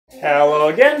Hello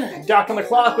again, Doc on the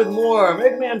clock with more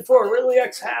MM4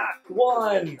 RidleyX hack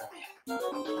 1. I'm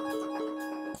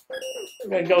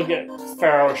gonna go get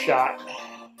Pharaoh shot.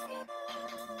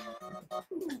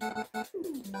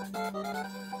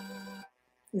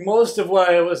 Most of what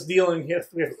I was dealing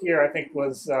with here, I think,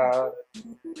 was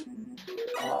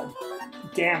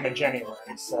damage anyway,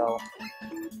 so.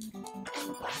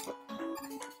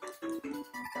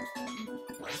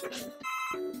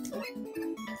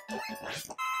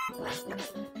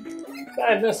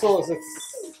 Dive missile is its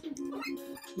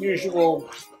usual,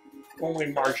 only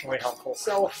marginally helpful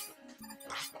self.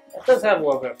 It does have a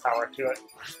little bit of power to it.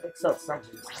 It takes out some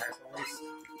of these guys at least.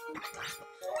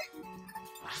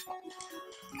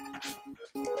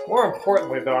 More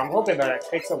importantly, though, I'm hoping that it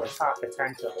takes out the top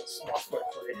potentials more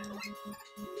quickly.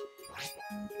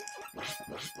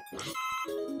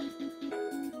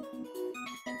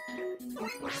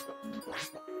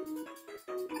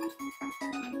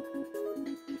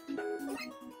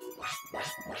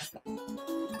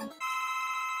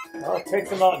 Well, it takes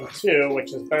them out in 2,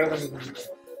 which is better than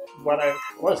what I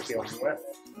was dealing with.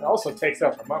 It also takes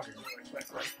out the mummy really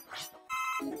quickly.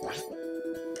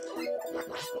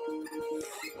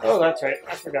 Oh, that's right.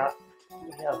 I forgot.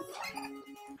 We have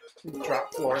 2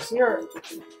 drop floors here.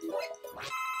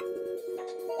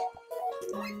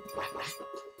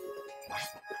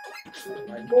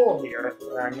 My goal here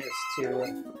then is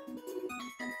to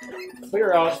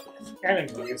clear out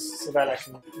enemies so that I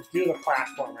can do the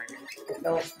platforming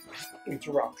without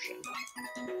interruption.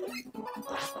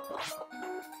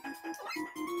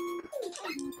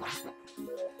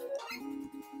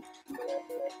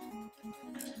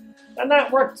 And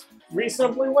that worked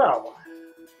reasonably well.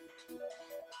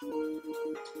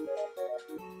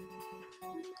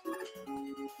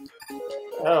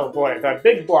 Oh boy, that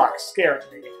big block scared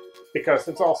me because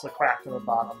it's also cracked in the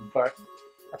bottom, but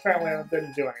apparently it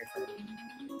didn't do anything.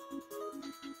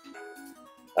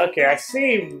 Okay, I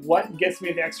see what gets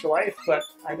me the extra life, but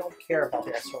I don't care about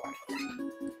the extra life.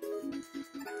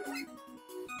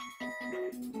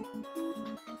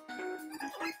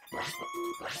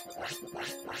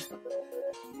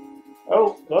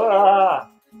 Oh,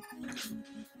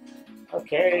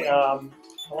 okay, I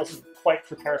wasn't quite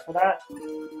prepared for that.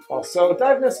 Also,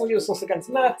 dive missile useless against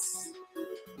nets.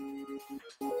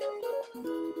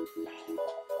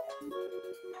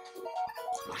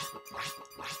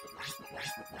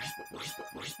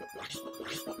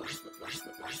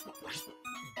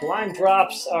 Blind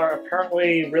drops are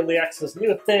apparently RidleyX's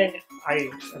new thing. I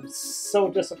am so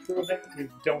disapproving, you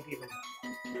don't even know.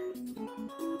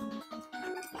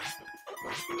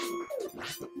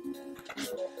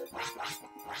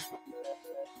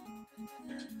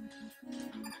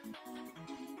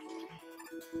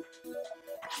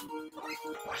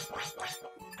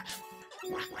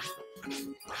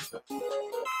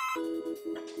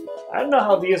 I don't know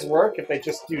how these work, if they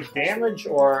just do damage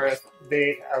or if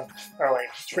they are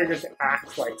like triggered to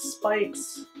act like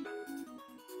spikes.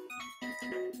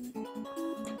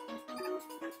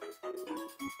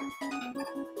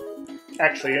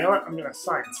 Actually, you know what? I'm going to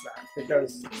science that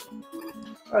because...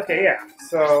 Okay, yeah,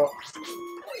 so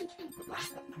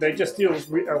they just do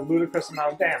a ludicrous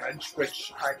amount of damage,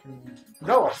 which I can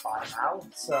nullify now,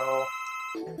 so...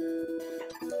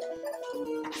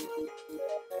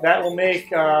 That will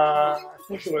make, I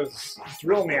think it was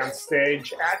Drill Man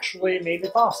stage, actually maybe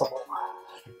possible.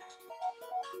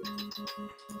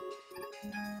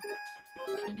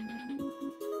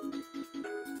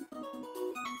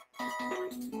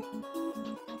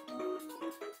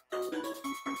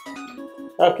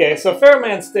 Okay, so Pharaoh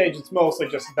Man stage, it's mostly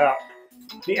just about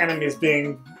the enemies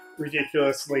being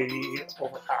ridiculously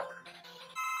overpowered.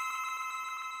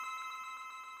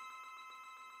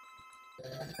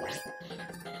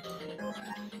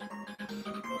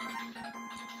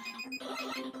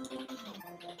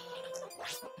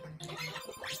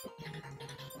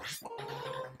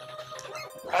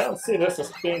 I don't see this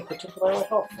as being particularly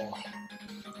helpful.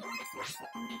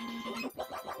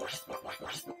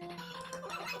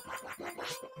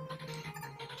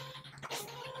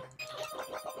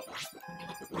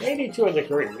 Maybe to a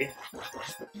degree.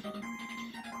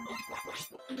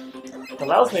 It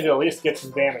allows me to at least get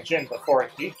some damage in before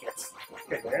he gets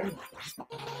hit in.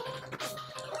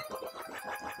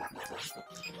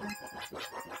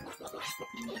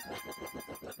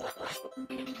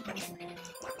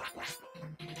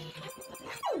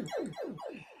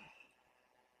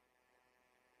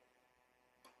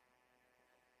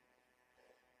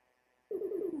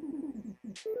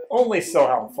 Only so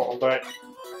helpful, but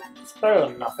it's better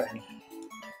than nothing.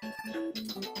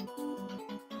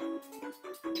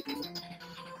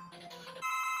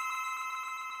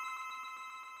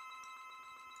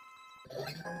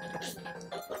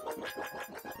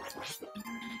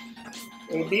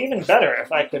 It would be even better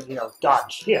if I could,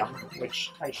 dodge him,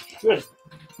 which I should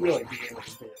really be able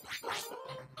to do.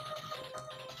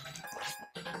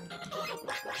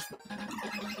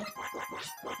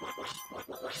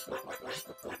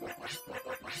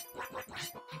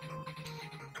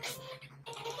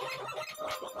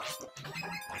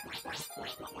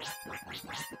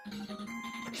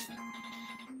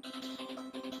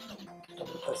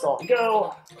 Let this all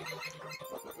go.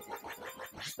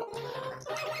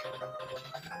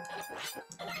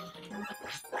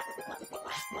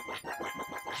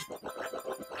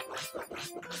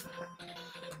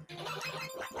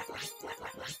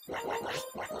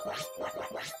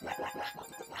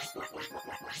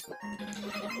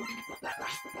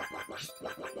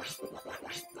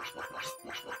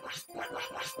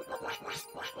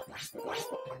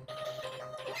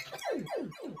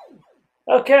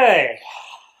 Okay.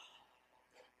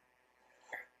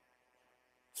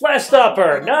 Flash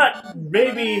Stopper,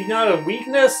 maybe not a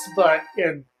weakness, but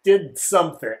it did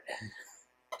something.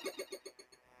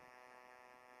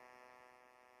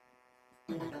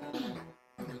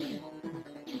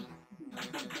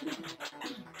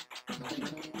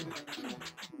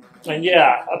 And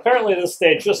yeah, apparently this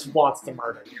stage just wants to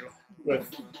murder you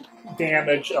with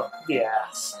damage up the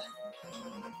ass.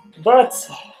 But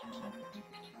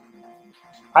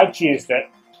I choosed it.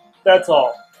 That's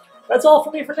all. That's all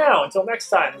for me for now. Until next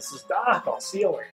time, this is Doc. I'll see you later.